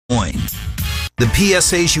The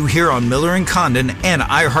PSAs you hear on Miller and Condon and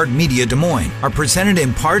iHeartMedia Des Moines are presented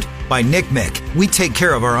in part by Nick Mick. We take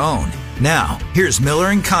care of our own. Now, here's Miller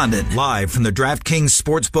and Condon live from the DraftKings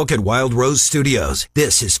Sportsbook at Wild Rose Studios.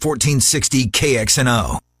 This is 1460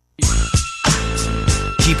 KXNO.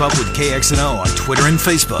 Keep up with KXNO on Twitter and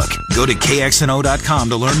Facebook. Go to KXNO.com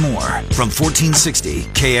to learn more. From 1460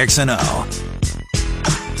 KXNO.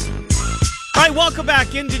 All right, welcome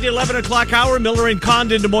back into the 11 o'clock hour. Miller and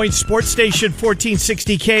Condon, Des Moines Sports Station,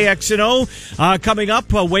 1460 KXNO. Coming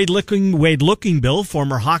up, Wade Lookingbill,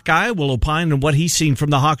 former Hawkeye, will opine on what he's seen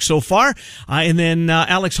from the Hawks so far. And then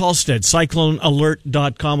Alex Halstead,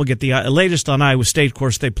 CycloneAlert.com, will get the latest on Iowa State. Of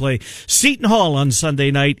course, they play Seton Hall on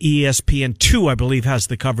Sunday night. ESPN2, I believe, has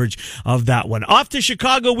the coverage of that one. Off to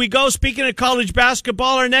Chicago we go. Speaking of college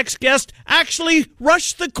basketball, our next guest actually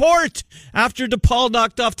rushed the court after DePaul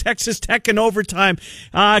knocked off Texas Tech in overtime.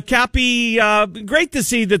 Cappy, great to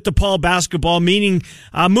see that DePaul basketball, meaning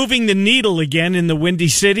moving the needle again in the Windy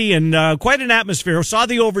City, and quite an atmosphere. Saw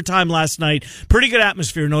the overtime last night. Pretty good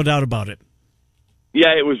atmosphere, no doubt about it. Yeah,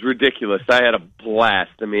 it was ridiculous. I had a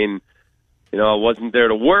blast. I mean, I wasn't there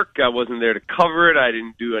to work. I wasn't there to cover it. I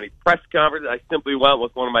didn't do any press conference. I simply went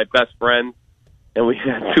with one of my best friends, and we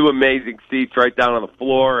had two amazing seats right down on the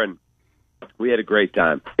floor, and we had a great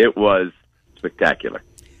time. It was spectacular.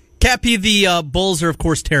 Cappy, the Bulls are, of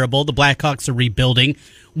course, terrible. The Blackhawks are rebuilding.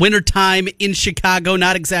 Wintertime in Chicago,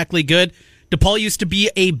 not exactly good. DePaul used to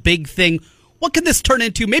be a big thing. What could this turn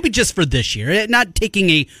into, maybe just for this year? Not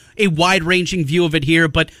taking a wide-ranging view of it here,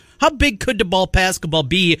 but how big could DePaul basketball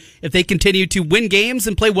be if they continue to win games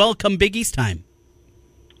and play well come Big East time?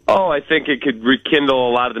 Oh, I think it could rekindle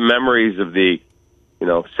a lot of the memories of the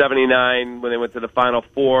 79 when they went to the Final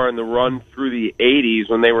Four, and the run through the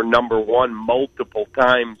 80s when they were number one multiple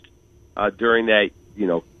times during that,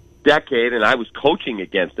 decade, and I was coaching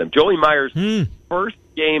against them. Joey Meyer's first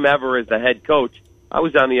game ever as the head coach, I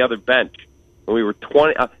was on the other bench. And we were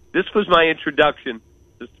 20. This was my introduction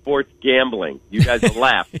to sports gambling. You guys will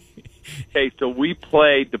laugh. Okay, so we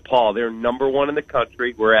played DePaul. They're number one in the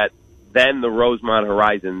country. We're at then the Rosemont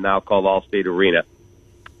Horizon, now called Allstate Arena.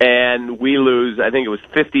 And we lose, I think it was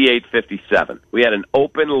 58-57. We had an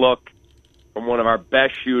open look from one of our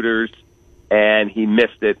best shooters, and he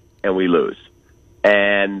missed it, and we lose.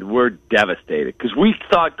 And we're devastated because we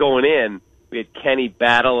thought going in, we had Kenny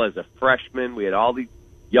Battle as a freshman. We had all these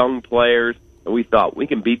young players, and we thought we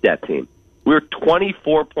can beat that team. We were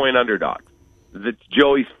 24-point underdogs. It's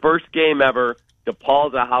Joey's first game ever.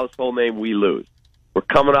 DePaul's a household name. We lose. We're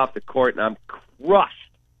coming off the court, and I'm crushed.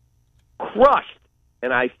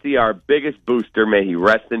 And I see our biggest booster, may he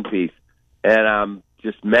rest in peace, and I'm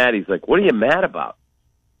just mad. He's like, what are you mad about?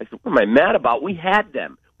 I said, what am I mad about? We had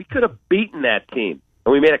them. We could have beaten that team.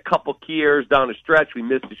 And we made a couple key errors down the stretch. We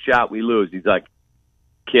missed a shot. We lose. He's like,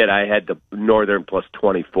 kid, I had the Northern plus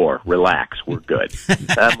 24. Relax. We're good.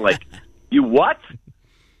 I'm like, you what?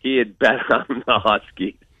 He had bet on the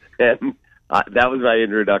Huskies. And that was my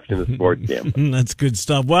introduction to sports gambling. That's good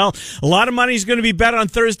stuff. Well, a lot of money is going to be bet on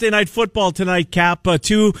Thursday Night Football tonight, Cap.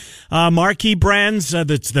 Two marquee brands.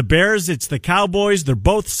 It's the Bears. It's the Cowboys. They're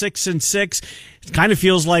both 6-6. It kind of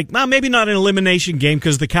feels like, maybe not an elimination game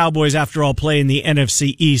because the Cowboys, after all, play in the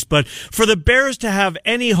NFC East. But for the Bears to have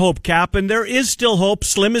any hope, Cap, and there is still hope,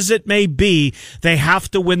 slim as it may be, they have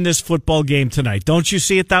to win this football game tonight. Don't you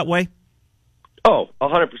see it that way? Oh,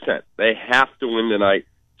 100%. They have to win tonight.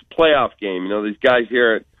 Playoff game. These guys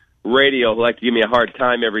here at radio who like to give me a hard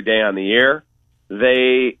time every day on the air,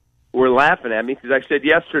 they were laughing at me because I said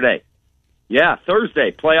yesterday,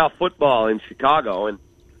 Thursday, playoff football in Chicago. And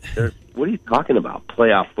they're, what are you talking about,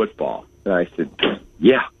 playoff football? And I said,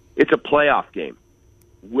 yeah, it's a playoff game.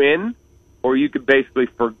 Win, or you could basically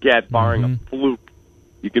forget, barring a fluke,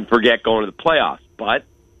 you can forget going to the playoffs. But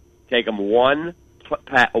take them one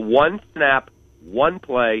snap, one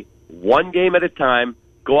play, one game at a time.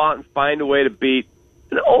 Go out and find a way to beat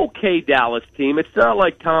an okay Dallas team. It's not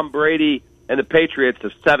like Tom Brady and the Patriots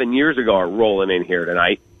of 7 years ago are rolling in here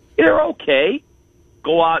tonight. They're okay.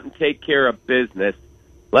 Go out and take care of business.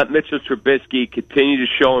 Let Mitchell Trubisky continue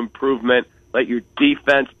to show improvement. Let your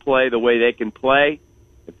defense play the way they can play.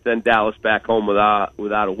 And send Dallas back home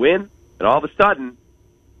without a win. And all of a sudden,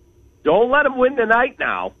 don't let them win tonight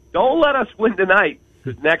now. Don't let us win tonight.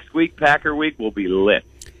 Because next week, Packer week, will be lit.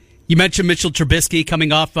 You mentioned Mitchell Trubisky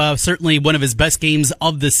coming off certainly one of his best games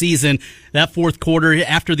of the season. That fourth quarter,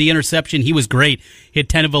 after the interception, he was great. Hit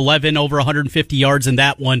 10 of 11, over 150 yards in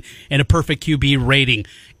that one, and a perfect QB rating.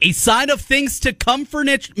 A sign of things to come for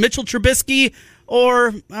Mitchell Trubisky,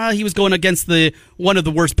 or he was going against one of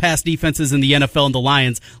the worst pass defenses in the NFL and the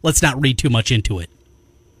Lions. Let's not read too much into it.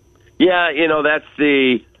 Yeah, that's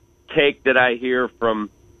the take that I hear from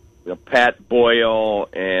Pat Boyle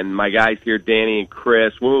and my guys here, Danny and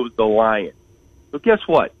Chris. What was the Lions? But guess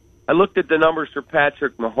what? I looked at the numbers for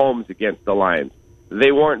Patrick Mahomes against the Lions.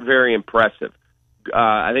 They weren't very impressive.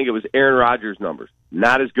 I think it was Aaron Rodgers' numbers.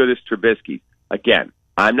 Not as good as Trubisky's. Again,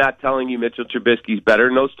 I'm not telling you Mitchell Trubisky's better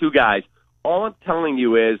than those two guys. All I'm telling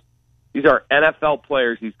you is these are NFL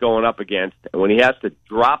players he's going up against. And when he has to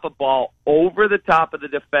drop a ball over the top of the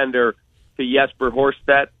defender to Jesper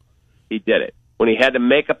Horsted, he did it. When he had to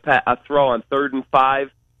make a throw on 3rd and 5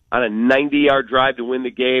 on a 90-yard drive to win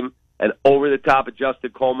the game and over the top of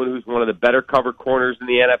Justin Coleman, who's one of the better cover corners in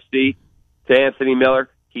the NFC, to Anthony Miller,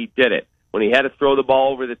 he did it. When he had to throw the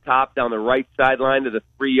ball over the top down the right sideline to the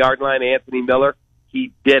 3-yard line, Anthony Miller,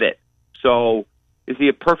 he did it. So is he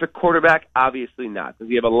a perfect quarterback? Obviously not. Does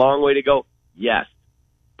he have a long way to go? Yes.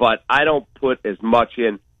 But I don't put as much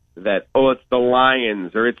in that, it's the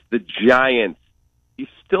Lions or it's the Giants. You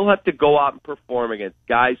still have to go out and perform against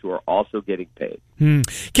guys who are also getting paid.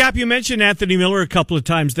 Cap, you mentioned Anthony Miller a couple of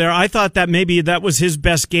times there. I thought that maybe that was his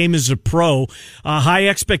best game as a pro. High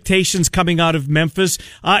expectations coming out of Memphis.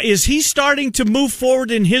 Is he starting to move forward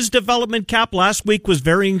in his development, Cap? Last week was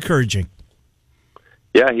very encouraging.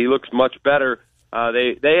 Yeah, he looks much better.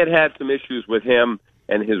 They had some issues with him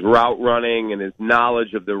and his route running and his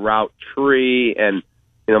knowledge of the route tree. And,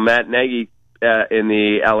 Matt Nagy in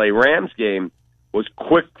the LA Rams game was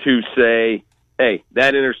quick to say, hey,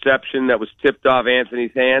 that interception that was tipped off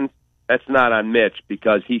Anthony's hands, that's not on Mitch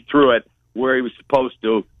because he threw it where he was supposed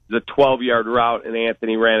to, the 12-yard route, and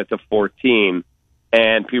Anthony ran it to 14.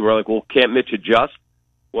 And people were like, well, can't Mitch adjust?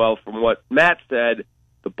 Well, from what Matt said,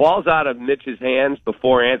 the ball's out of Mitch's hands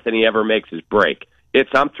before Anthony ever makes his break.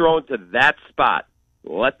 I'm throwing to that spot.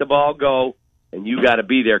 Let the ball go, and you got to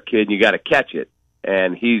be there, kid, and you got to catch it.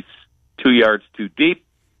 And he's 2 yards too deep,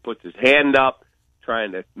 puts his hand up,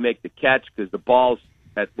 trying to make the catch because the ball's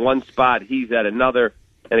at one spot, he's at another,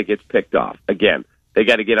 and it gets picked off. Again, they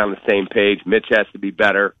got to get on the same page. Mitch has to be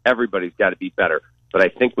better. Everybody's got to be better. But I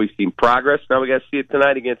think we've seen progress. Now we got to see it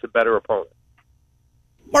tonight against a better opponent.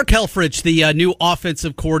 Mark Helfrich, the new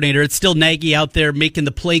offensive coordinator. It's still Nagy out there making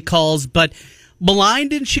the play calls, but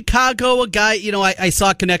maligned in Chicago, a guy, I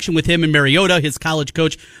saw a connection with him and Mariota. His college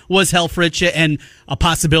coach was Helfrich, and a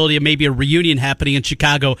possibility of maybe a reunion happening in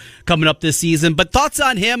Chicago coming up this season. But thoughts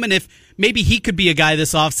on him and if maybe he could be a guy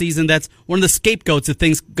this offseason that's one of the scapegoats if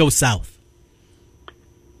things go south?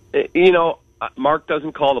 Mark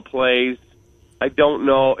doesn't call the plays. I don't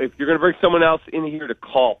know. If you're going to bring someone else in here to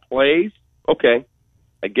call plays, okay.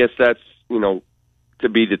 I guess that's, to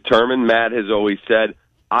be determined. Matt has always said,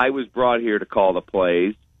 I was brought here to call the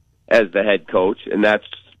plays as the head coach, and that's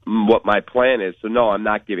what my plan is. So, no, I'm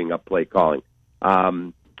not giving up play calling.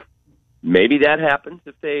 Maybe that happens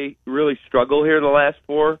if they really struggle here the last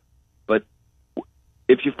 4. But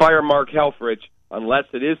if you fire Mark Helfrich, unless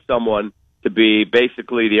it is someone to be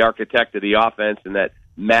basically the architect of the offense and that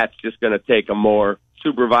Matt's just going to take a more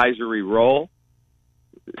supervisory role,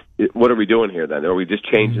 what are we doing here then? Are we just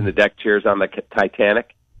changing the deck chairs on the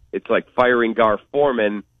Titanic? It's like firing Gar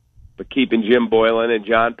Forman, but keeping Jim Boylan and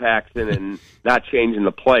John Paxson and not changing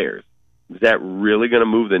the players. Is that really going to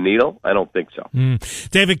move the needle? I don't think so.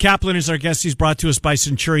 David Kaplan is our guest. He's brought to us by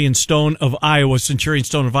Centurion Stone of Iowa,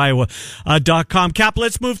 CenturionStoneofIowa.com. Cap,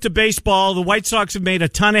 let's move to baseball. The White Sox have made a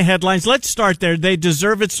ton of headlines. Let's start there. They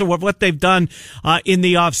deserve it. So what they've done in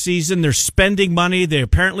the offseason, they're spending money. They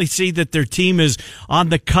apparently see that their team is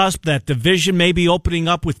on the cusp. That division may be opening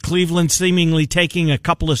up with Cleveland seemingly taking a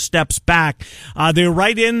couple of steps back. They're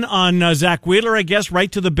right in on Zach Wheeler, I guess, right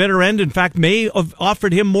to the bitter end. In fact, may have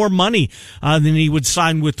offered him more money than he would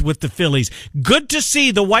sign with the Phillies. Good to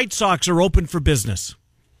see the White Sox are open for business.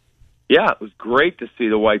 Yeah, it was great to see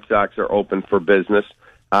the White Sox are open for business.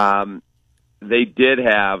 They did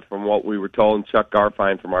have, from what we were told, and Chuck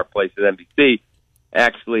Garfien from our place at NBC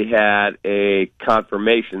actually had a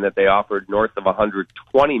confirmation that they offered north of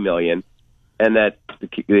 $120 million, and that the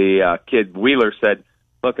kid Wheeler said,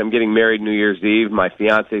 look, I'm getting married New Year's Eve. My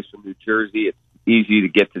fiance's from New Jersey. It's easy to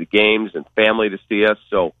get to the games and family to see us,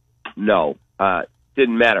 so no,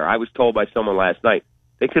 didn't matter. I was told by someone last night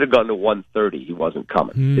they could have gone to 130. He wasn't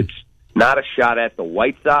coming. It's not a shot at the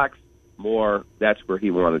White Sox. More, that's where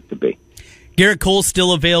he wanted to be. Garrett Cole's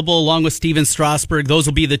still available along with Steven Strasburg. Those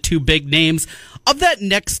will be the two big names. Of that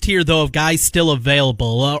next tier, though, of guys still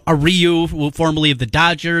available, Ryu, formerly of the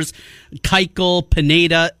Dodgers, Keuchel,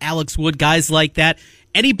 Pineda, Alex Wood, guys like that.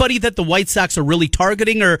 Anybody that the White Sox are really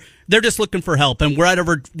targeting, or they're just looking for help, and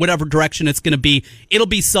whatever direction it's going to be, it'll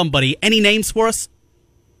be somebody. Any names for us?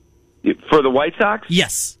 For the White Sox?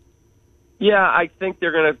 Yes. Yeah, I think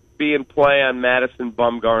they're going to be in play on Madison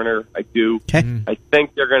Bumgarner. I do. Okay. I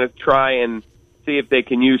think they're going to try and see if they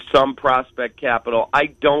can use some prospect capital. I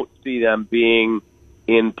don't see them being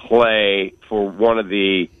in play for one of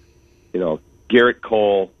the, Garrett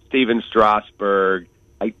Cole, Steven Strasburg.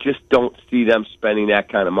 I just don't see them spending that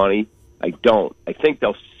kind of money. I don't. I think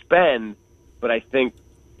they'll spend, but I think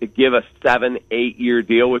to give a 7-8 year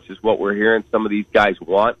deal, which is what we're hearing some of these guys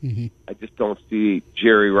want, I just don't see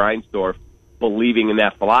Jerry Reinsdorf believing in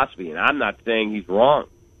that philosophy. And I'm not saying he's wrong.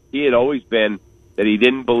 He had always been that he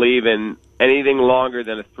didn't believe in anything longer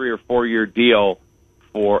than a 3 or 4 year deal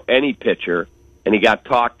for any pitcher, and he got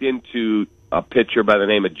talked into a pitcher by the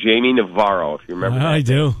name of Jamie Navarro, if you remember that. I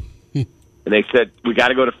do. And they said, we got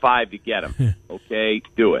to go to 5 to get him. Okay,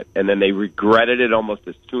 do it. And then they regretted it almost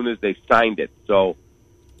as soon as they signed it. So,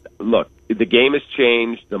 look, the game has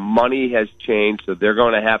changed. The money has changed, so they're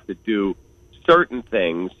going to have to do certain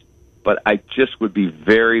things. But I just would be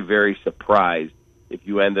very, very surprised if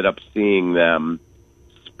you ended up seeing them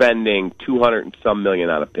spending $200 and some million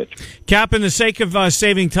on a pitcher. Cap, in the sake of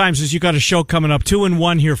saving time, since you got a show coming up,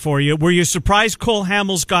 2-1 here for you. Were you surprised Cole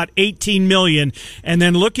Hamels got $18 million? And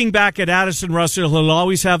then looking back at Addison Russell, he'll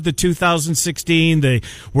always have the 2016, the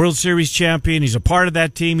World Series champion. He's a part of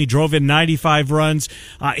that team. He drove in 95 runs.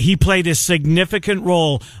 He played a significant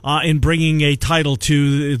role in bringing a title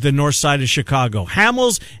to the north side of Chicago.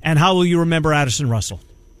 Hamels, and how will you remember Addison Russell?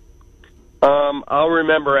 I'll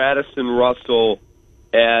remember Addison Russell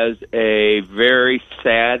as a very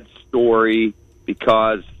sad story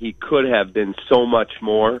because he could have been so much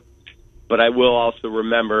more. But I will also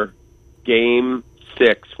remember Game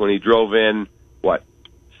 6 when he drove in,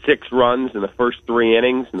 6 runs in the first 3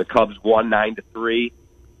 innings, and the Cubs won 9-3,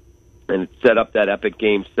 and it set up that epic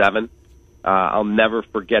Game 7. I'll never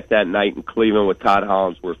forget that night in Cleveland with Todd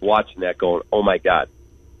Hollandsworth, watching that going, oh, my God,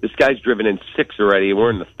 this guy's driven in 6 already, and we're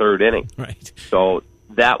in the 3rd inning. Right. So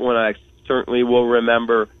that one I certainly will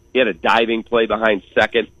remember. He had a diving play behind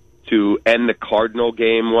second to end the Cardinal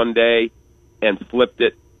game one day and flipped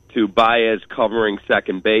it to Baez covering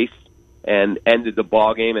second base and ended the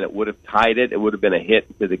ball game, and it would have tied it. It would have been a hit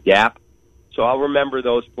into the gap. So I'll remember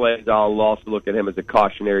those plays. I'll also look at him as a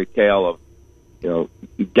cautionary tale of,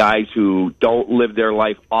 guys who don't live their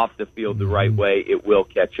life off the field the right way. It will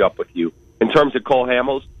catch up with you. In terms of Cole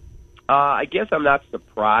Hamels, I guess I'm not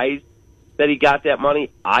surprised that he got that money.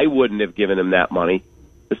 I wouldn't have given him that money.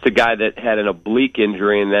 It's a guy that had an oblique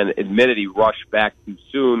injury and then admitted he rushed back too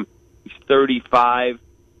soon. He's 35.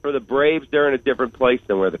 For the Braves, they're in a different place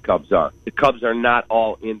than where the Cubs are. The Cubs are not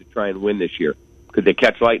all in to try and win this year. Could they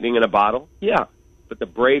catch lightning in a bottle? Yeah. But the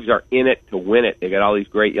Braves are in it to win it. They got all these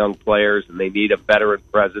great young players, and they need a veteran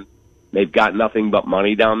presence. They've got nothing but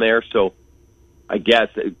money down there. So I guess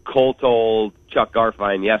Cole told Chuck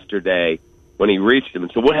Garfien yesterday when he reached him,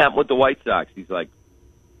 and so what happened with the White Sox? He's like,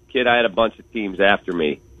 kid, I had a bunch of teams after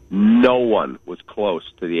me. No one was close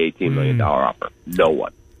to the $18 million offer. No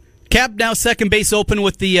one. Cap, now second base open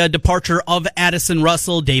with the departure of Addison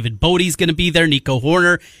Russell. David Bodie's going to be there. Nico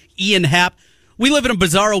Horner, Ian Happ. We live in a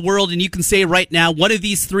bizarre world, and you can say right now one of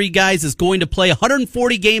these 3 guys is going to play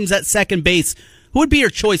 140 games at second base. Who would be your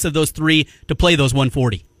choice of those 3 to play those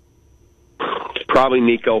 140? Probably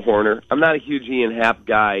Nico Horner. I'm not a huge Ian Happ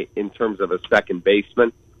guy in terms of a second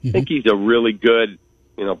baseman. I think he's a really good,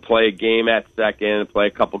 play a game at second, play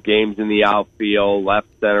a couple games in the outfield, left,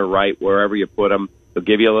 center, right, wherever you put him. He'll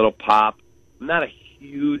give you a little pop. I'm not a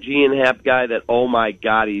huge Ian Happ guy that, oh, my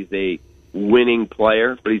God, he's a winning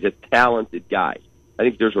player, but he's a talented guy. I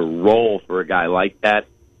think there's a role for a guy like that.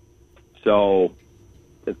 So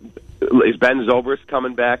is Ben Zobrist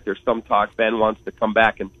coming back? There's some talk Ben wants to come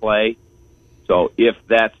back and play. So if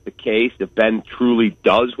that's the case, if Ben truly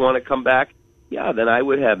does want to come back, yeah, then I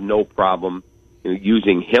would have no problem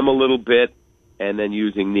using him a little bit and then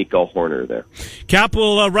using Nico Horner there. Cap,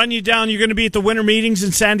 will run you down. You're going to be at the winter meetings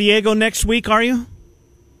in San Diego next week, are you?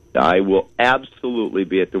 I will absolutely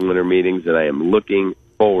be at the winter meetings, and I am looking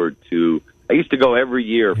forward to. I used to go every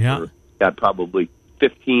year for probably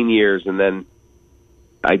 15 years, and then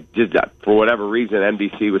I did that for whatever reason.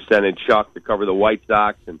 NBC was sending Chuck to cover the White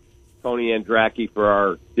Sox and Tony Andracki for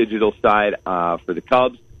our digital side for the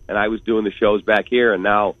Cubs, and I was doing the shows back here, and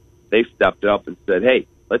now they stepped up and said, hey,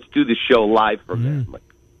 let's do the show live from there. I'm like,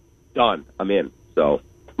 done. I'm in. So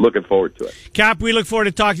looking forward to it. Cap, we look forward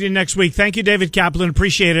to talking to you next week. Thank you, David Kaplan.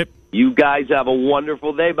 Appreciate it. You guys have a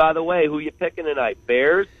wonderful day. By the way, who you picking tonight?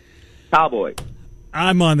 Bears? Cowboys?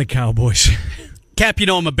 I'm on the Cowboys. Cap,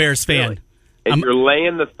 I'm a Bears fan. Really? And you're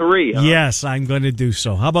laying the 3, huh? Yes, I'm going to do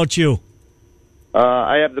so. How about you?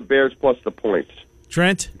 I have the Bears plus the points.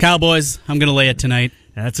 Trent? Cowboys. I'm going to lay it tonight.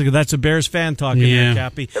 That's a Bears fan talking there,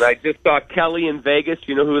 Cappy. And I just saw Kelly in Vegas.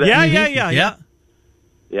 You know who that is? Yeah.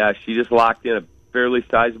 Yeah, she just locked in a fairly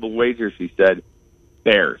sizable wager. She said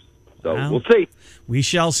Bears. So we'll see. We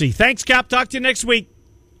shall see. Thanks, Cap. Talk to you next week.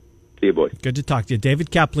 See you, boys. Good to talk to you. David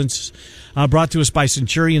Kaplan's brought to us by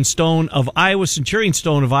Centurion Stone of Iowa. Centurion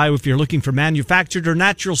Stone of Iowa, if you're looking for manufactured or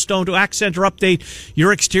natural stone to accent or update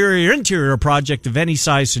your exterior or interior project of any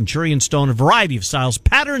size, Centurion Stone, a variety of styles,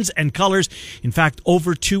 patterns, and colors. In fact,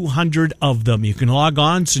 over 200 of them. You can log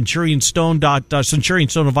on,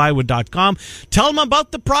 centurionstoneofiowa.com. Tell them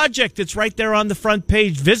about the project. It's right there on the front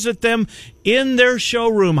page. Visit them in their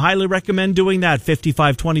showroom. Highly recommend doing that.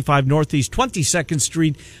 5525 Northeast 22nd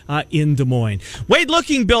Street in Des Moines. Wade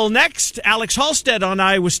Looking Bill next. Alex Halstead on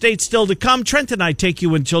Iowa State still to come. Trent and I take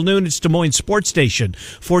you until noon. It's Des Moines Sports Station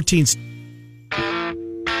 14.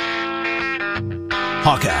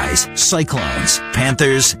 Hawkeyes, Cyclones,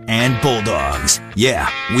 Panthers, and Bulldogs. Yeah,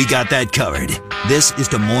 we got that covered. This is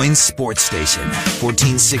Des Moines Sports Station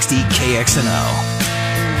 1460 KXNO.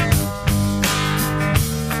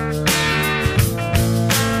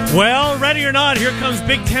 Well, ready or not, here comes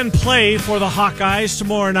Big Ten play for the Hawkeyes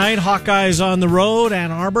tomorrow night. Hawkeyes on the road,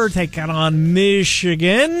 Ann Arbor taking on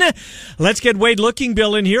Michigan. Let's get Wade Looking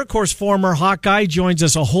Bill in here. Of course, former Hawkeye, joins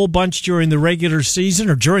us a whole bunch during the regular season,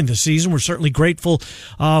 or during the season. We're certainly grateful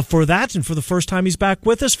for that, and for the first time he's back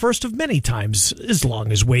with us, first of many times, as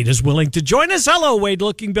long as Wade is willing to join us. Hello, Wade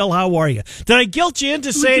Looking Bill. How are you? Did I guilt you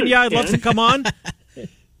into saying, yeah, I'd love to come on?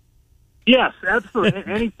 Yes, absolutely.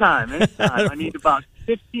 Anytime. I need about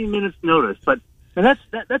 15 minutes notice, but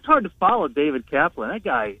that's hard to follow. David Kaplan, that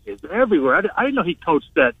guy is everywhere. I didn't know he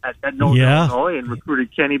coached at Northern Illinois and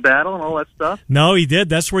recruited Kenny Battle and all that stuff. No, he did.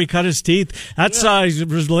 That's where he cut his teeth. That's his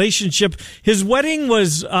relationship. His wedding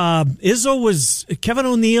was Kevin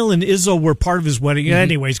O'Neill and Izzo were part of his wedding.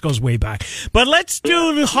 Anyways, goes way back. But let's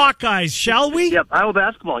do the Hawkeyes, shall we? Yep, Iowa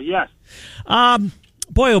basketball. Yes.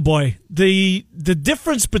 Boy, oh boy, the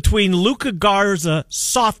difference between Luka Garza,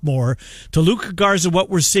 sophomore, to Luka Garza, what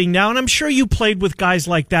we're seeing now, and I'm sure you played with guys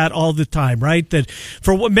like that all the time, right? That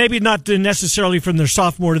for what, maybe not necessarily from their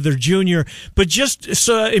sophomore to their junior, but just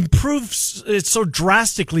improves it so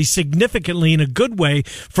drastically, significantly in a good way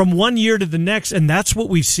from one year to the next, and that's what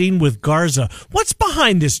we've seen with Garza. What's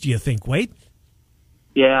behind this, do you think, Wade?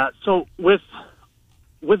 Yeah, so with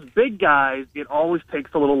big guys, it always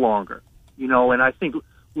takes a little longer. You know, and I think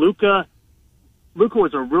Luka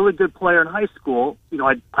was a really good player in high school. You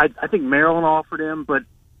know, I think Maryland offered him, but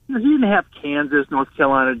you know, he didn't have Kansas, North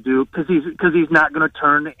Carolina, Duke, because he's not going to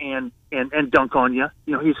turn and dunk on you.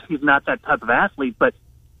 You know, he's not that type of athlete. But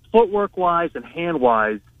footwork wise and hand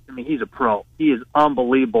wise, I mean, he's a pro. He is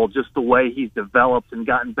unbelievable, just the way he's developed and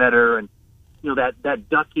gotten better, and you know that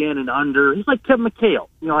duck in and under. He's like Kevin McHale.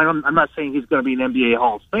 You know, I'm not saying he's going to be an NBA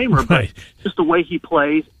Hall of Famer, right, but just the way he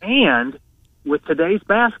plays. And with today's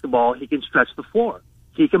basketball, he can stretch the floor.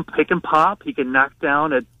 He can pick and pop. He can knock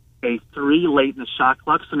down a three late in the shot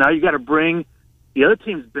clock. So now you got to bring the other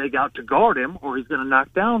team's big out to guard him, or he's going to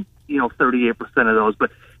knock down 38% of those.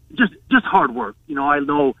 But just hard work. You know, I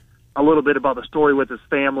know a little bit about the story with his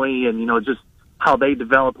family, and just how they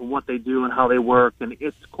develop and what they do and how they work, and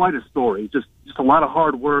it's quite a story. Just a lot of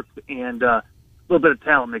hard work and a little bit of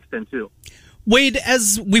talent mixed in too. Wade,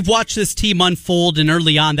 as we've watched this team unfold, and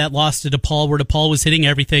early on that loss to DePaul, where DePaul was hitting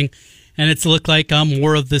everything, and it's looked like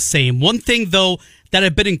more of the same. One thing, though, that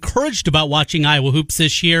I've been encouraged about watching Iowa hoops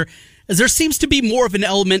this year is there seems to be more of an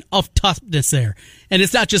element of toughness there. And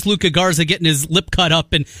it's not just Luka Garza getting his lip cut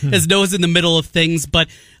up and his nose in the middle of things, but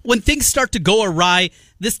when things start to go awry,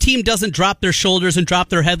 this team doesn't drop their shoulders and drop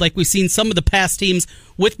their head like we've seen some of the past teams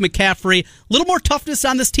with McCaffrey. A little more toughness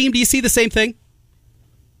on this team. Do you see the same thing?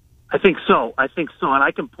 I think so, and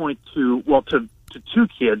I can point to two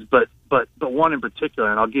kids, but one in particular,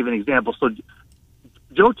 and I'll give you an example. So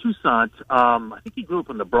Joe Toussaint, I think he grew up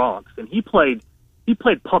in the Bronx, and he played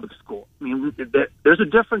public school. I mean, there's a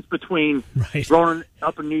difference between growing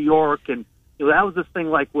up in New York, and that was the thing.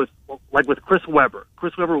 Like with Chris Webber.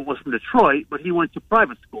 Chris Webber was from Detroit, but he went to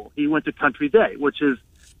private school. He went to Country Day, which is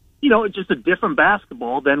it's just a different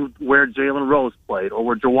basketball than where Jalen Rose played, or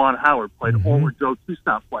where Juwan Howard played, or where Joe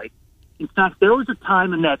Toussaint played. In fact, there was a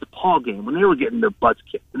time in that DePaul game when they were getting their butts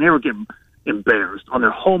kicked and they were getting embarrassed on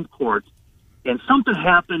their home court, and something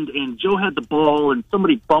happened, and Joe had the ball, and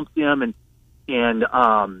somebody bumped him, and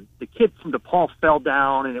the kid from DePaul fell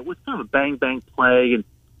down, and it was kind of a bang play, and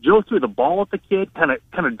Joe threw the ball at the kid, kind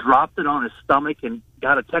of dropped it on his stomach, and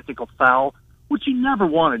got a technical foul, which you never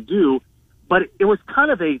want to do, but it was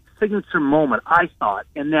kind of a signature moment, I thought,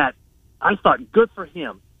 and that I thought, good for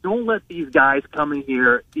him. Don't let these guys come in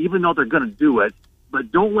here, even though they're going to do it.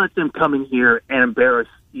 but don't let them come in here and embarrass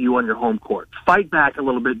you on your home court. Fight back a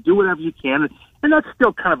little bit, do whatever you can, and that's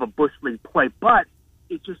still kind of a Bush League play, but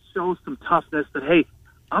it just shows some toughness that, hey,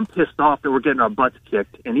 I'm pissed off that we're getting our butts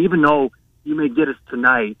kicked, and even though you may get us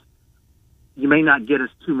tonight, you may not get us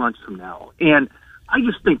 2 months from now. And I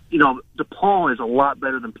just think, DePaul is a lot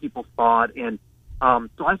better than people thought, and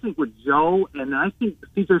so I think with Joe, and I think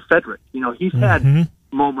C.J. Frederick, he's had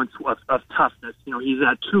moments of toughness. He's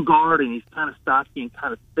at two guard, and he's kind of stocky and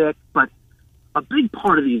kind of thick, but a big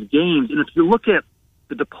part of these games, and if you look at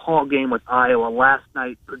the DePaul game with Iowa last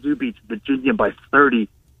night, Purdue beats Virginia by 30,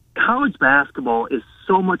 college basketball is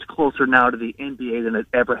so much closer now to the NBA than it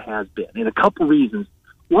ever has been, and a couple reasons.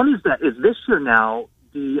 One is this year now,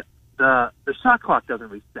 the shot clock doesn't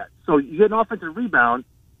reset. So you get an offensive rebound,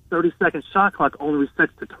 30-second shot clock only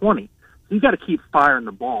resets to 20. So you got to keep firing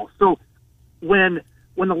the ball. So when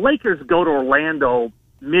the Lakers go to Orlando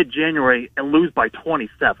mid-January and lose by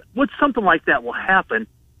 27, which something like that will happen,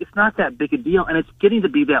 it's not that big a deal, and it's getting to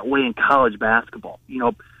be that way in college basketball.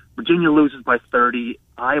 Virginia loses by 30,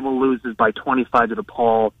 Iowa loses by 25 to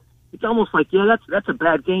DePaul. It's almost like, that's a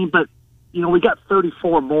bad game, but we got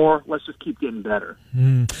 34 more. Let's just keep getting better.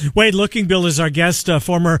 Wade Lookingbill is our guest,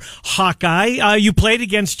 former Hawkeye. You played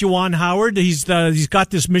against Juwan Howard. He's got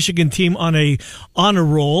this Michigan team on a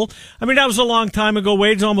roll. I mean, that was a long time ago,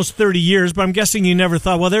 Wade. It's almost 30 years, but I'm guessing you never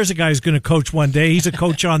thought, well, there's a guy who's going to coach one day. He's a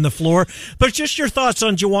coach on the floor. But just your thoughts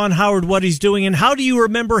on Juwan Howard, what he's doing, and how do you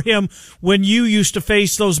remember him when you used to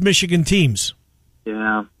face those Michigan teams?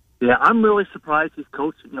 Yeah, I'm really surprised he's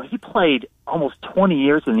coaching. He played almost 20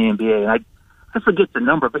 years in the NBA, and I forget the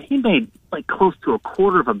number, but he made like close to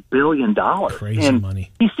 $250 million. Crazy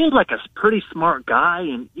money. He seems like a pretty smart guy,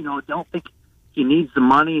 and don't think he needs the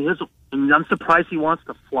money. And I'm surprised he wants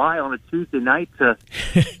to fly on a Tuesday night to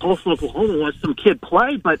Tulsa, Oklahoma, and watch some kid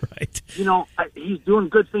play. But right. He's doing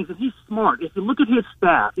good things, and he's smart. If you look at his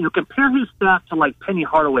staff, compare his staff to like Penny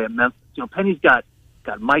Hardaway at Memphis. Penny's got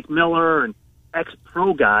Mike Miller and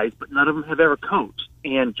ex-pro guys, but none of them have ever coached.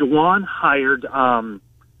 And Juwan hired,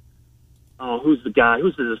 who's the guy?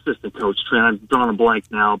 Who's his assistant coach? Trent, I'm drawing a blank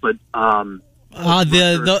now, but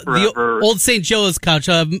the old St. Joe's coach,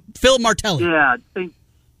 Phil Martelli. Yeah,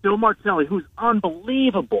 Phil Martelli, who's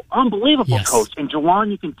unbelievable yes. coach. And Juwan,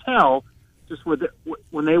 you can tell just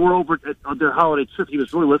when they were over on their holiday trip, he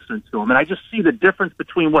was really listening to him. And I just see the difference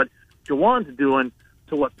between what Juwan's doing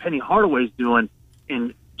to what Penny Hardaway's doing.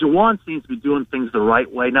 And Juwan seems to be doing things the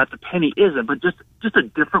right way. Not that Penny isn't, but just a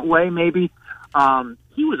different way maybe.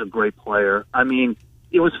 He was a great player. I mean,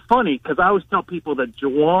 it was funny because I always tell people that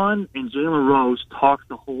Juwan and Jalen Rose talked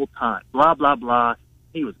the whole time. Blah, blah, blah.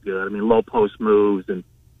 He was good. I mean, low post moves. And,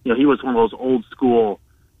 he was one of those old school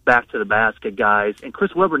back to the basket guys. And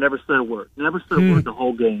Chris Webber never said a word. Never said a word the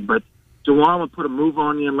whole game. But Juwan would put a move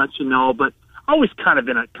on you and let you know. But always kind of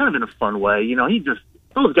in a fun way.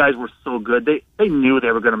 Those guys were so good. They knew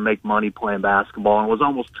they were going to make money playing basketball, and it was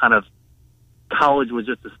almost kind of college was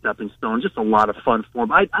just a stepping stone, just a lot of fun for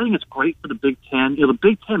them. I think it's great for the Big Ten. The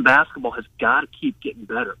Big Ten basketball has got to keep getting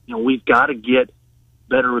better. We've got to get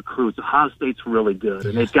better recruits. Ohio State's really good,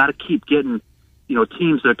 and they've got to keep getting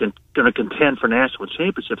teams that are going to contend for national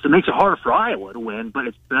championships. It makes it harder for Iowa to win, but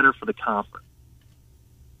it's better for the conference.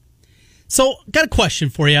 So, got a question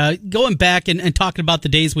for you. Going back and talking about the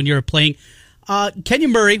days when you were playing,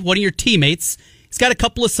 Kenyon Murray, one of your teammates, he's got a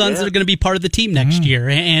couple of sons that are going to be part of the team next year,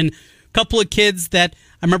 and a couple of kids that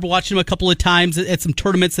I remember watching them a couple of times at some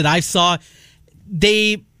tournaments that I saw.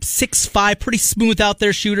 They 6'5", pretty smooth out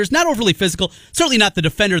there shooters, not overly physical, certainly not the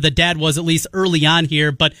defender that Dad was at least early on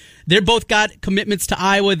here, but they're both got commitments to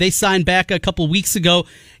Iowa. They signed back a couple of weeks ago.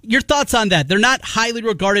 Your thoughts on that? They're not highly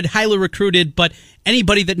regarded, highly recruited, but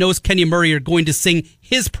anybody that knows Kenyon Murray are going to sing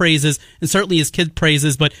his praises and certainly his kids'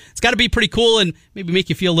 praises, but it's got to be pretty cool and maybe make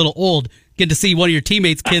you feel a little old getting to see one of your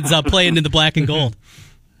teammates' kids playing in the black and gold.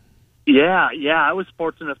 Yeah, I was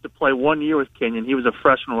fortunate enough to play 1 year with Kenyon. He was a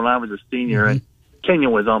freshman when I was a senior, and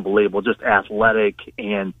Kenyon was unbelievable, just athletic,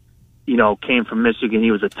 and came from Michigan.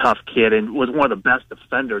 He was a tough kid and was one of the best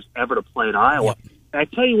defenders ever to play at Iowa. Yep. And I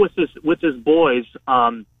tell you, with his boys,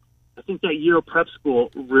 I think that year of prep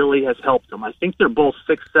school really has helped them. I think they're both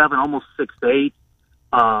 6'7", almost 6'8".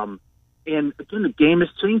 And again, the game has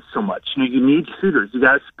changed so much. You need shooters. You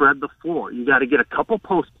got to spread the floor. You got to get a couple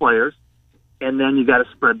post players, and then you got to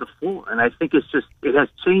spread the floor. And I think it has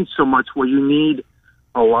changed so much where you need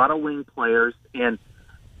a lot of wing players. And,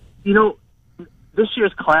 this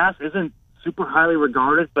year's class isn't super highly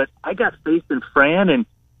regarded, but I got faith in Fran. And,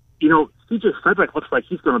 C.J. Frederick looks like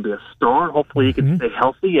he's going to be a star. Hopefully he can stay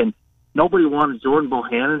healthy. And nobody wanted Jordan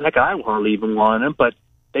Bohannon. Heck, I hardly even wanted him. But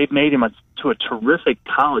they've made him to a terrific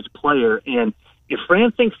college player. And if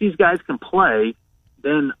Fran thinks these guys can play,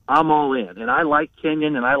 then I'm all in. And I like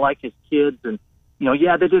Kenyon, and I like his kids. And,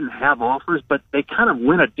 yeah, they didn't have offers, but they kind of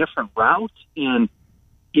went a different route. And,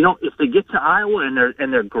 if they get to Iowa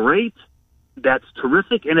and they're great, that's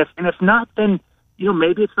terrific. And if not, then,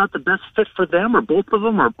 maybe it's not the best fit for them or both of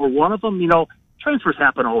them or one of them. Transfers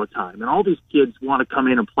happen all the time, and all these kids want to come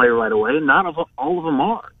in and play right away, and all of them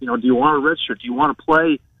are. Do you want a redshirt? Do you want to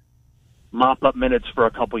play mop-up minutes for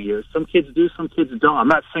a couple years? Some kids do, some kids don't. I'm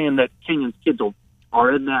not saying that Kenyon's kids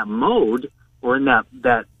are in that mode or in that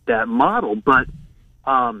model, but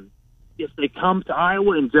if they come to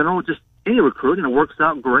Iowa in general, just any recruit, and it works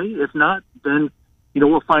out great. If not, then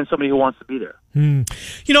we'll find somebody who wants to be there.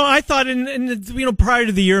 I thought, prior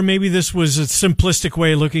to the year, maybe this was a simplistic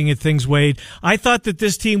way of looking at things, Wade. I thought that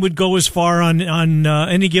this team would go as far on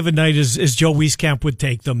any given night as Joe Wieskamp would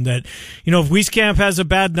take them. That, if Wieskamp has a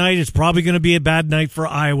bad night, it's probably going to be a bad night for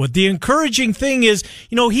Iowa. The encouraging thing is,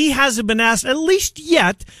 he hasn't been asked, at least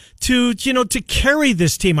yet, to carry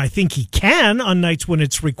this team. I think he can on nights when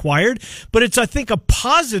it's required, but it's, I think, a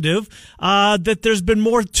positive that there's been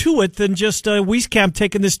more to it than just Wieskamp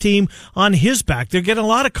taking this team on his back. They're getting a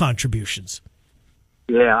lot of contributions.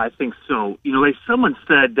 Yeah, I think so. Someone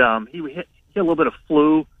said he had a little bit of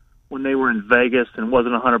flu when they were in Vegas and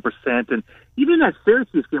wasn't 100%. And even in that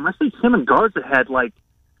Syracuse game, I think him and Garza had I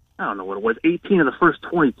don't know what it was, 18 of the first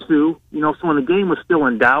 22. So when the game was still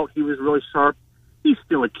in doubt, he was really sharp. He's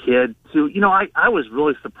still a kid, too. I was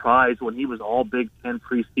really surprised when he was all Big Ten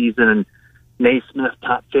preseason and Naismith,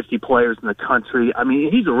 top 50 players in the country. I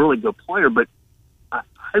mean, he's a really good player, but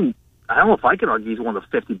I don't know if I could argue he's one of the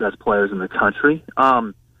 50 best players in the country.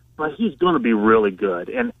 But he's going to be really good.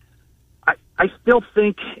 And I still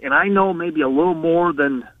think, and I know maybe a little more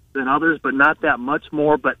than others, but not that much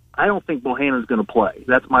more, but I don't think Bohannon's going to play.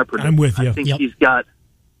 That's my prediction. I'm with you. I think he's got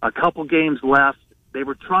a couple games left. They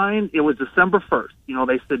were trying. It was December 1st.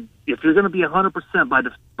 They said, if you're going to be 100%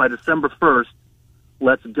 by December 1st,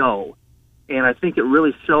 let's go. And I think it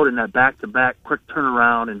really showed in that back-to-back quick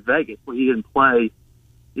turnaround in Vegas where he didn't play.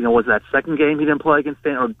 Was that second game he didn't play against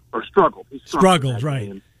or struggled? He struggled,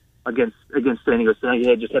 right. Against San Diego State. He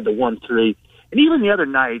had just had the 1-3. And even the other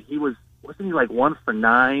night, wasn't he 1 for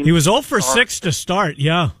 9? He was 0 for 6 to start,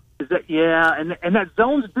 yeah. And that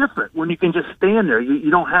zone's different when you can just stand there.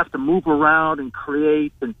 You don't have to move around and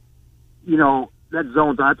create. And, that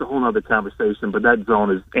zone, that's a whole other conversation, but that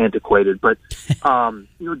zone is antiquated. But,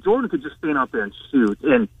 Jordan could just stand out there and shoot.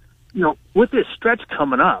 And, with this stretch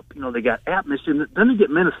coming up, they got at Michigan, then they get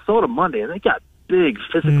Minnesota Monday, and they got big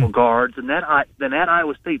physical guards. And then at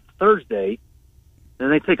Iowa State Thursday, then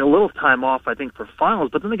they take a little time off, I think, for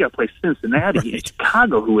finals. But then they got to play Cincinnati and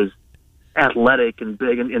Chicago, who is athletic and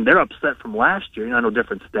big, and they're upset from last year. I know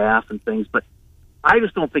different staff and things, but I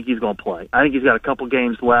just don't think he's going to play. I think he's got a couple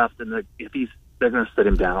games left, and they're going to sit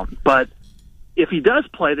him down. But if he does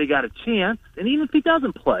play, they got a chance. And even if he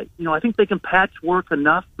doesn't play, I think they can patchwork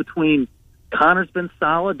enough between Connor's been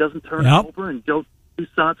solid, doesn't turn over, and Joe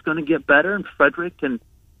Toussaint's going to get better, and Frederick, and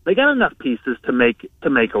they got enough pieces to make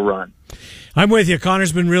a run. I'm with you.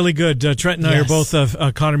 Connor's been really good. Trent and I are both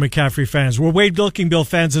Connor McCaffrey fans. We're Wade Lookingbill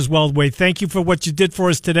fans as well. Wade, thank you for what you did for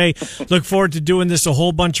us today. Look forward to doing this a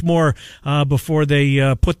whole bunch more before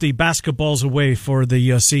they put the basketballs away for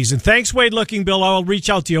the season. Thanks, Wade Lookingbill. I'll reach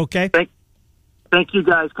out to you, okay? Thank you,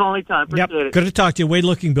 guys. Call anytime. Appreciate it. Good to talk to you. Wade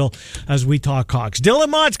Lookingbill as we talk Hawks. Dylan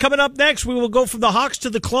Mott's coming up next. We will go from the Hawks to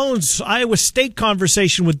the Clones. Iowa State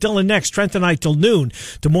conversation with Dylan next. Trent and I till noon.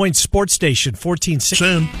 Des Moines Sports Station,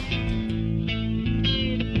 1460.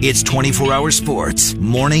 It's 24-hour sports,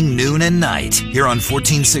 morning, noon, and night, here on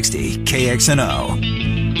 1460 KXNO.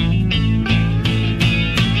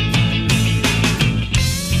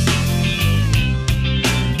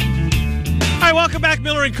 All right, welcome back.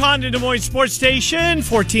 Miller and Condon, Des Moines Sports Station,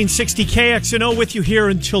 1460 KXNO with you here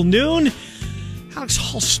until noon. Alex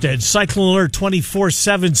Halstead, Cyclone Alert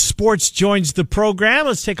 24/7 Sports joins the program.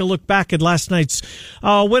 Let's take a look back at last night's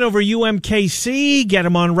win over UMKC. Get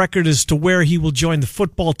him on record as to where he will join the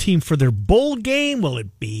football team for their bowl game. Will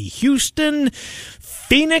it be Houston,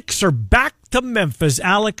 Phoenix, or back to Memphis?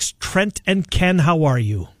 Alex, Trent, and Ken, how are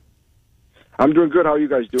you? I'm doing good. How are you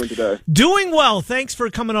guys doing today? Doing well. Thanks for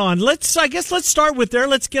coming on. Let's start with there.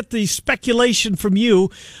 Let's get the speculation from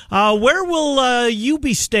you. Where will you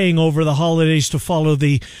be staying over the holidays to follow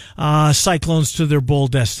the Cyclones to their bowl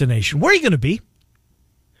destination? Where are you going to be?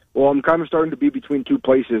 Well, I'm kind of starting to be between two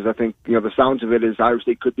places. I think, the sounds of it is Iowa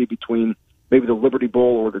State could be between maybe the Liberty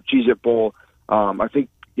Bowl or the Cheez-It Bowl. I think,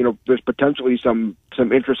 there's potentially some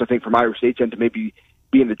interest, I think, from Iowa State's end to maybe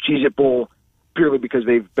be in the Cheez-It Bowl. purely because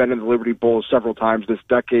they've been in the Liberty Bowl several times this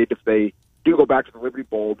decade. If they do go back to the Liberty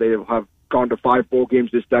Bowl, they have gone to 5 bowl games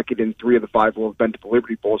this decade, and 3 of the 5 will have been to the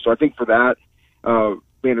Liberty Bowl. So I think for that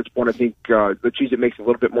vantage point, I think the Cheez-It makes a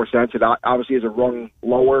little bit more sense. It obviously is a rung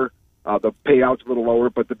lower. The payout's a little lower,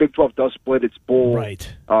 but the Big 12 does split its bowl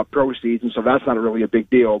proceeds, and so that's not really a big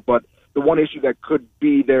deal. But the one issue that could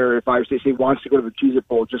be there if Iowa State wants to go to the Cheez-It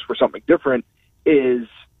Bowl just for something different is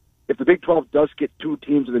if the Big 12 does get 2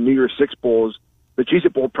 teams in the New Year's Six Bowls, the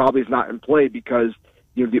Cheez-It Bowl probably is not in play because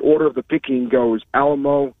the order of the picking goes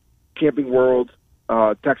Alamo, Camping World,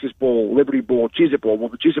 Texas Bowl, Liberty Bowl, Cheez-It Bowl. Well,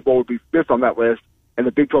 the Cheez-It Bowl would be 5th on that list, and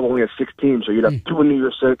the Big 12 only has 6 teams, so you'd have 2 in New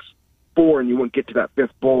Year's Six, 4, and you wouldn't get to that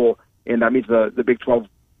 5th bowl, and that means the Big 12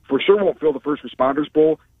 for sure won't fill the First Responders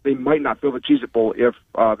Bowl. They might not fill the Cheez-It Bowl if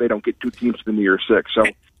they don't get 2 teams to the New Year's Six. So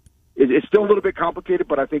it's still a little bit complicated,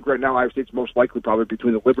 but I think right now Iowa State's most likely probably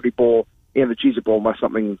between the Liberty Bowl and the Cheez-It Bowl unless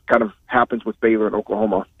something kind of happens with Baylor and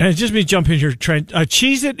Oklahoma. And just me jump in here, Trent.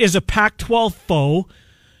 Cheez-It is a Pac-12 foe.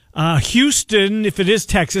 Houston, if it is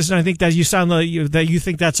Texas, and I think that you sound like that you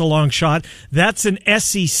think that's a long shot, that's an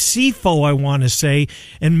SEC foe, I want to say.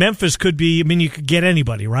 And Memphis could be, you could get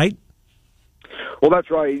anybody, right? Well,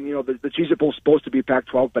 that's right. The Cheez-It Bowl is supposed to be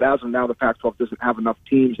Pac-12, but as of now, the Pac-12 doesn't have enough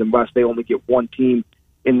teams unless they only get 1 team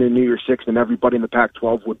in the New Year's Six, and everybody in the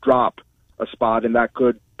Pac-12 would drop a spot, and that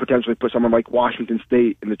could potentially put someone like Washington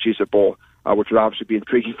State in the Cheez-It Bowl, which would obviously be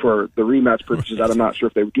intriguing for the rematch purposes. I'm not sure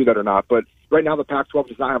if they would do that or not. But right now, the Pac-12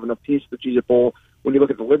 does not have enough teams for the Cheez-It Bowl. When you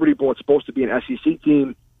look at the Liberty Bowl, it's supposed to be an SEC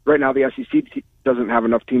team. Right now, the SEC doesn't have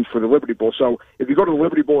enough teams for the Liberty Bowl. So if you go to the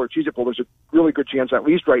Liberty Bowl or Cheez-It Bowl, there's a really good chance, at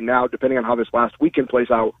least right now, depending on how this last weekend plays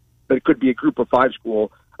out, that it could be a Group of 5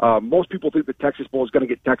 school. Most people think the Texas Bowl is going to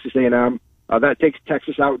get Texas A&M. That takes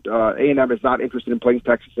Texas out. A&M is not interested in playing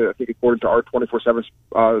Texas, I think, according to our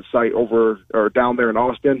 24/7 site over or down there in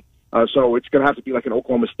Austin. So it's going to have to be like an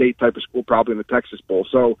Oklahoma State type of school, probably in the Texas Bowl.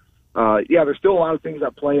 So, there's still a lot of things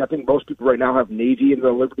at play. I think most people right now have Navy in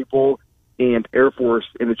the Liberty Bowl and Air Force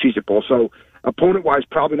in the Cheez-It Bowl. So opponent-wise,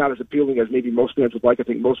 probably not as appealing as maybe most fans would like. I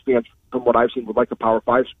think most fans, from what I've seen, would like a Power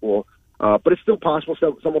 5 school. But it's still possible.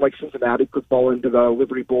 So someone like Cincinnati could fall into the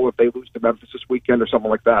Liberty Bowl if they lose to Memphis this weekend or something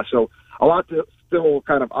like that. So a lot to still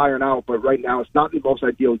kind of iron out. But right now, it's not the most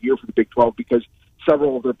ideal year for the Big 12 because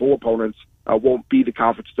several of their bowl opponents won't be the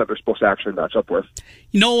conferences that they're supposed to actually match up with.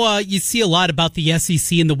 You see a lot about the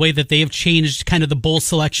SEC and the way that they have changed kind of the bowl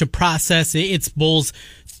selection process. It's bowls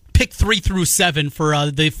pick 3 through 7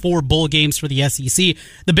 for the 4 bowl games for the SEC.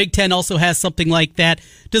 The Big Ten also has something like that.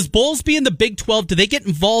 Does bowls be in the Big 12? Do they get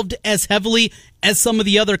involved as heavily as some of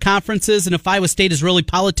the other conferences? And if Iowa State is really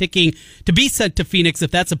politicking to be sent to Phoenix,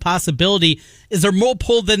 if that's a possibility, is there more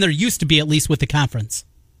pull than there used to be, at least with the conference?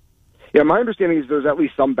 Yeah, my understanding is there's at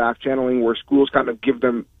least some back channeling where schools kind of give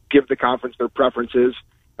the conference their preferences.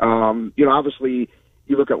 Obviously,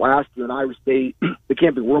 you look at last year in Iowa State, the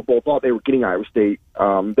Camping World Bowl thought they were getting Iowa State.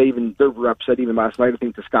 Their rep said even last night, I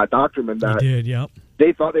think to Scott Docterman, that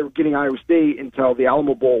they thought they were getting Iowa State until the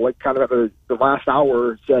Alamo Bowl, like kind of at the last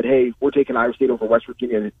hour, said, "Hey, we're taking Iowa State over West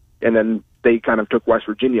Virginia," and then they kind of took West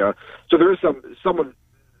Virginia. So there is some of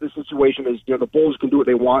the situation is the bowls can do what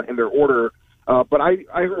they want in their order. But I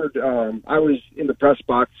heard I was in the press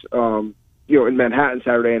box, in Manhattan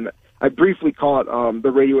Saturday, and I briefly caught the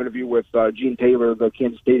radio interview with Gene Taylor, the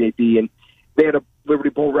Kansas State AD, and they had a Liberty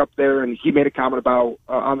Bowl rep there, and he made a comment about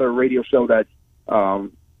on their radio show that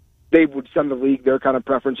they would send the league their kind of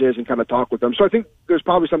preferences and kind of talk with them. So I think there's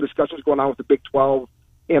probably some discussions going on with the Big 12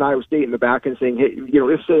 and Iowa State in the back and saying, hey,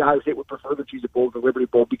 if say Iowa State would prefer the Cheez-It Bowl to the Liberty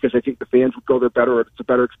Bowl because I think the fans would go there better, or it's a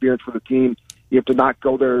better experience for the team. You have to not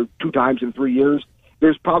go there 2 times in 3 years.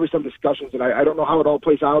 There's probably some discussions, and I don't know how it all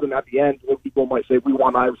plays out, and at the end, people might say, we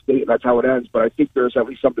want Iowa State, and that's how it ends, but I think there's at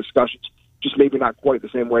least some discussions, just maybe not quite the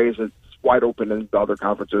same way as it's wide open in the other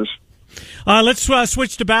conferences. Let's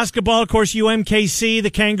switch to basketball. Of course, UMKC, the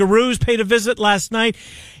Kangaroos, paid a visit last night.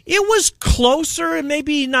 It was closer and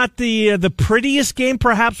maybe not the prettiest game,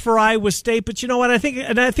 perhaps, for Iowa State. But you know what? I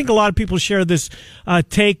think a lot of people share this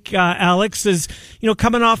take, Alex, is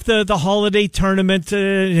coming off the holiday tournament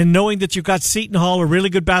and knowing that you've got Seton Hall, a really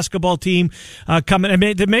good basketball team, coming. I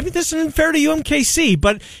mean, maybe this isn't fair to UMKC,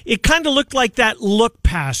 but it kind of looked like that look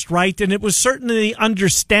past, right? And it was certainly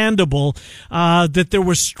understandable that there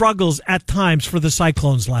were struggles at times for the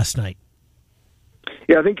Cyclones last night.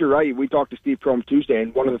 Yeah, I think you're right. We talked to Steve Prohm Tuesday,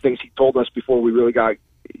 and one of the things he told us before we really got,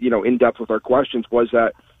 in depth with our questions was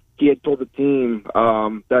that he had told the team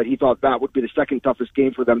that he thought that would be the second toughest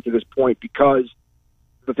game for them to this point because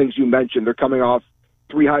the things you mentioned. They're coming off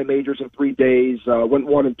 3 high majors in 3 days, went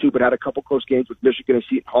 1-2, but had a couple close games with Michigan and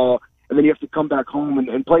Seton Hall, and then you have to come back home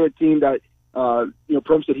and play a team that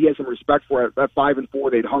Prohm said he had some respect for it. At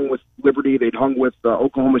 5-4, they'd hung with Liberty, they'd hung with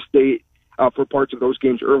Oklahoma State for parts of those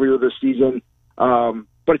games earlier this season.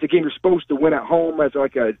 But it's a game you're supposed to win at home as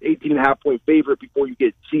like a 18.5-point favorite before you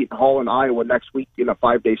get Seton Hall in Iowa next week in a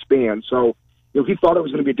 5-day span. So, he thought it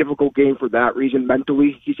was going to be a difficult game for that reason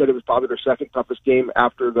mentally. He said it was probably their second toughest game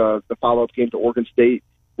after the follow-up game to Oregon State,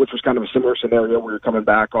 which was kind of a similar scenario where you're coming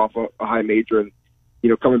back off a high major and,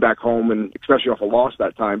 coming back home, and especially off a loss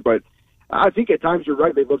that time. But I think at times you're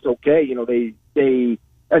right. They looked okay. They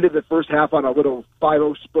ended the first half on a little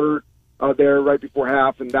 5-0 spurt there right before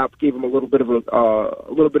half, and that gave them a little bit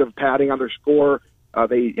of padding on their score.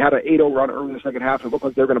 They had an 8-0 run early in the second half. It looked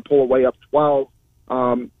like they were going to pull away up 12.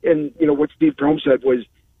 And what Steve Prohm said was,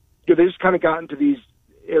 they just kind of got into these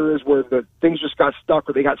areas where the things just got stuck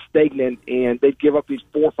or they got stagnant, and they'd give up these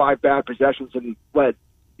 4 or 5 bad possessions and let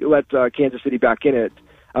Kansas City back in it.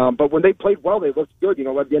 But when they played well, they looked good.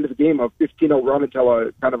 At the end of the game, a 15-0 run until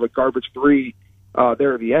a kind of a garbage 3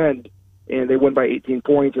 there at the end, and they won by 18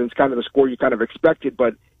 points, and it's kind of the score you kind of expected.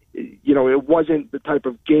 But, it wasn't the type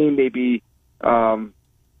of game maybe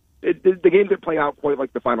the game didn't play out quite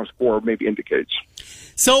like the final score maybe indicates.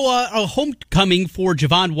 So a homecoming for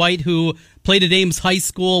Javon White, who played at Ames High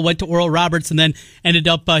School, went to Oral Roberts, and then ended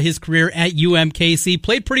up his career at UMKC.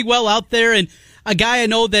 Played pretty well out there, and a guy I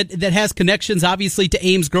know that has connections, obviously, to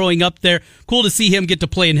Ames growing up there. Cool to see him get to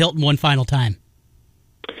play in Hilton one final time.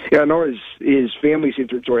 Yeah, I know his family seemed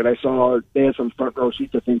to enjoy it. I saw they had some front row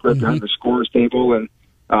seats, I think, right behind the scorer's table, and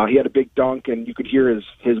he had a big dunk, and you could hear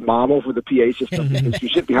his mom over the PA system because she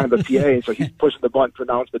sit behind the PA, and so he's pushing the button to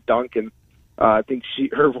announce the dunk, and I think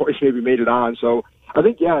her voice maybe made it on. So I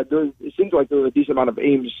think, it seems like there was a decent amount of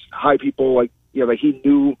Ames high people, like he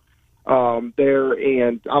knew there,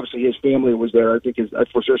 and obviously his family was there. I think I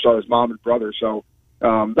for sure saw his mom and brother. So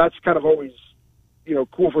that's kind of always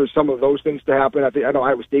cool for some of those things to happen. I know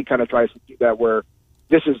Iowa State kind of tries to do that where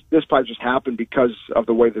this probably just happened because of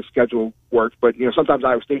the way the schedule worked. But, sometimes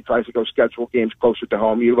Iowa State tries to go schedule games closer to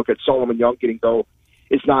home. You look at Solomon Young getting go.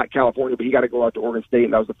 It's not California, but he got to go out to Oregon State,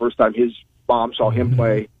 and that was the first time his mom saw him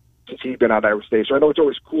play since he'd been at Iowa State. So I know it's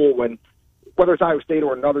always cool when, whether it's Iowa State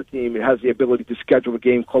or another team, it has the ability to schedule the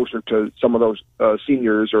game closer to some of those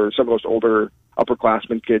seniors or some of those older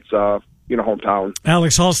upperclassmen kids' hometown.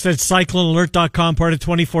 Alex Halstead, CycloneAlert.com, part of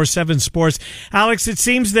 24/7 Sports. Alex, it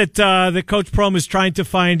seems that Coach Prohm is trying to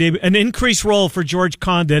find an increased role for George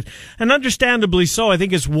Condit, and understandably so. I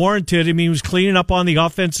think it's warranted. I mean, he was cleaning up on the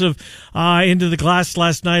offensive end of the glass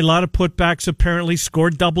last night. A lot of putbacks, apparently,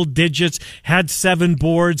 scored double digits, had 7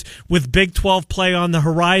 boards. With Big 12 play on the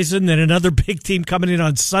horizon and another big team coming in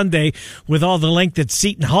on Sunday with all the length that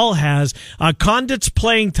Seton Hall has. Condit's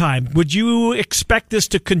playing time, would you expect this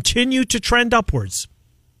to continue to trend upwards?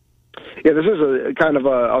 Yeah, this is a kind of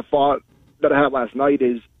a thought that I had last night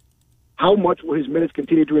is how much will his minutes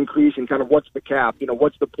continue to increase and kind of what's the cap?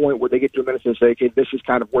 What's the point where they get to a minutes and say, okay, this is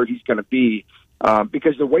kind of where he's going to be?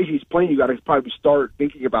 Because the way he's playing, you got to probably start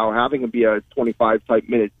thinking about having him be a 25-type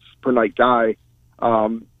minutes per night guy.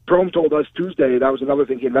 Prohm told us Tuesday, that was another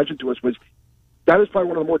thing he had mentioned to us, was that is probably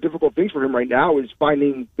one of the more difficult things for him right now is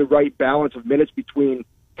finding the right balance of minutes between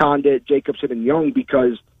Condit, Jacobson, and Young,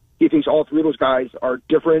 because he thinks all three of those guys are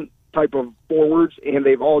different type of forwards, and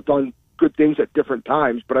they've all done good things at different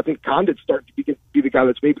times. But I think Condit's starting to be the guy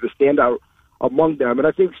that's maybe the standout among them. And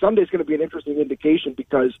I think Sunday's going to be an interesting indication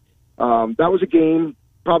because that was a game,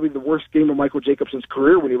 probably the worst game of Michael Jacobson's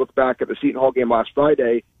career when you look back at the Seton Hall game last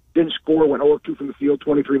Friday. Didn't score, went 0-2 from the field,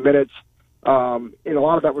 23 minutes. And a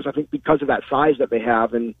lot of that was, I think, because of that size that they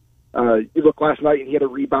have. And you look last night, and he had a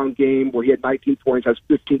rebound game where he had 19 points, has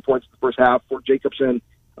 15 points in the first half for Jacobson.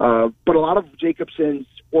 But a lot of Jacobson's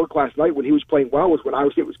work last night when he was playing well was when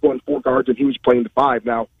Iowa State was going 4 guards and he was playing the 5.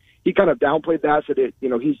 Now, he kind of downplayed that, said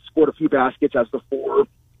he scored a few baskets as the 4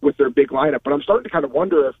 with their big lineup. But I'm starting to kind of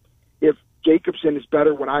wonder if Jacobson is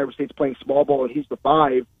better when Iowa State's playing small ball and he's the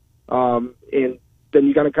 5. And then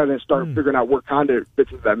you got to kind of start figuring out where Condit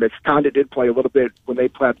fits into that mix. Condit did play a little bit when they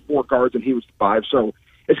played 4 guards and he was the 5. So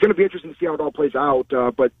it's going to be interesting to see how it all plays out.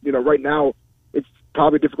 But right now, it's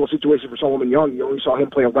probably a difficult situation for Solomon Young. You only saw him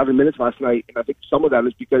play 11 minutes last night, and I think some of that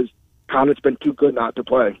is because Condit's been too good not to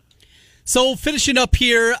play. So finishing up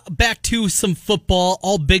here, back to some football.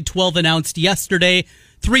 All Big 12 announced yesterday.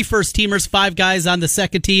 3 first-teamers, 5 guys on the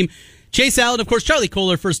second team. Chase Allen, of course, Charlie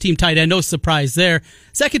Kohler, first-team tight end, no surprise there.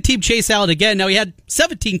 Second team, Chase Allen again. Now, he had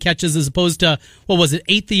 17 catches as opposed to,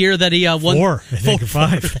 8th year that he won? 4, I think, 4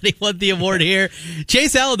 that he won the award here.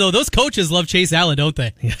 Chase Allen, though, those coaches love Chase Allen, don't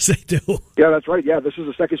they? Yes, they do. Yeah, that's right. Yeah, this is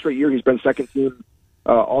the second straight year he's been second team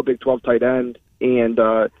All Big 12 tight end. And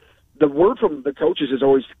the word from the coaches has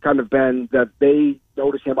always kind of been that they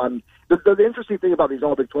notice him on the interesting thing about these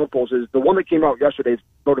all Big 12 polls is the one that came out yesterday is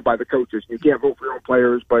voted by the coaches. You can't vote for your own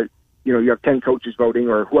players, but you have 10 coaches voting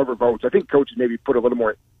or whoever votes. I think coaches maybe put a little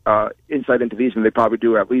more insight into these than they probably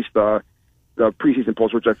do at least the preseason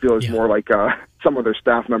polls, which I feel is more like some of their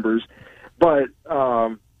staff members. But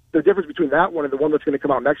the difference between that one and the one that's going to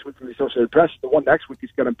come out next week from the Associated Press, the one next week is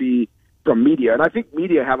going to be from media. And I think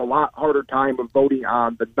media have a lot harder time of voting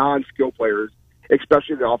on the non-skill players,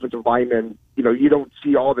 especially the offensive linemen. You don't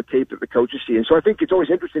see all the tape that the coaches see. And so I think it's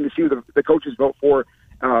always interesting to see who the coaches vote for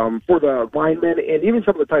the linemen and even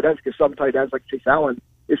some of the tight ends, because some tight ends like Chase Allen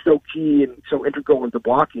is so key and so integral into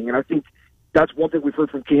blocking. And I think that's one thing we've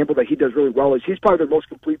heard from Campbell that he does really well is he's probably the most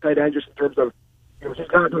complete tight end just in terms of, he's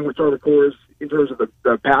not doing what Charlie Core is in terms of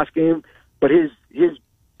the pass game, but his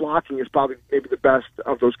blocking is probably maybe the best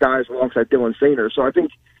of those guys alongside Dylan Sainer. So I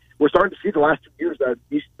think we're starting to see the last 2 years that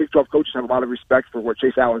these Big 12 coaches have a lot of respect for what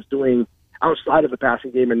Chase Allen's doing outside of the passing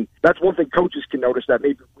game, and that's one thing coaches can notice that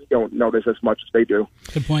maybe we don't notice as much as they do.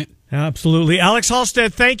 Good point. Absolutely. Alex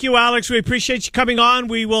Halstead, thank you, Alex. We appreciate you coming on.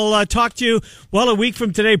 We will talk to you, a week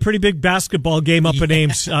from today. Pretty big basketball game up in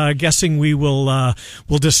Ames. Guessing we'll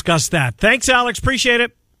discuss that. Thanks, Alex. Appreciate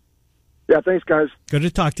it. Yeah, thanks, guys. Good to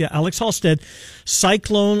talk to you. Alex Halstead,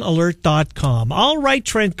 CycloneAlert.com. All right,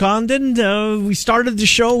 Trent Condon, we started the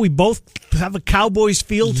show. We both have a Cowboys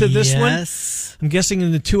feel to this one. Yes. I'm guessing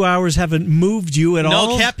in the 2 hours haven't moved you at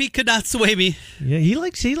all. No, Cappy could not sway me. Yeah, he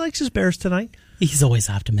likes his Bears tonight. He's always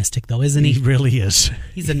optimistic, though, isn't he? He really is.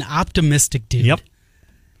 He's an optimistic dude. Yep.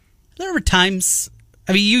 There were times...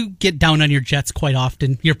 you get down on your Jets quite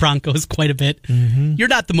often, your Broncos quite a bit. Mm-hmm. You're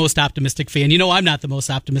not the most optimistic fan. I'm not the most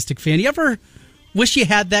optimistic fan. You ever wish you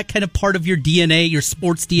had that kind of part of your DNA, your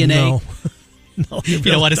sports DNA? No, you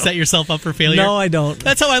don't want to set yourself up for failure? No, I don't.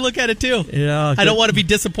 That's how I look at it, too. Yeah, I don't want to be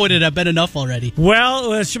disappointed. I've been enough already.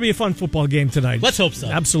 Well, it should be a fun football game tonight. Let's hope so.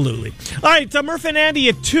 Absolutely. All right, Murph and Andy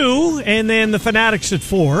at 2, and then the Fanatics at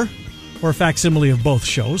 4, or a facsimile of both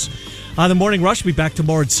shows. The Morning Rush will be back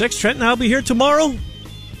tomorrow at 6. Trent and I will be here tomorrow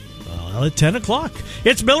at 10 o'clock.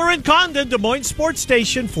 It's Miller and Condon, Des Moines Sports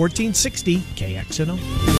Station, 1460 KXNO.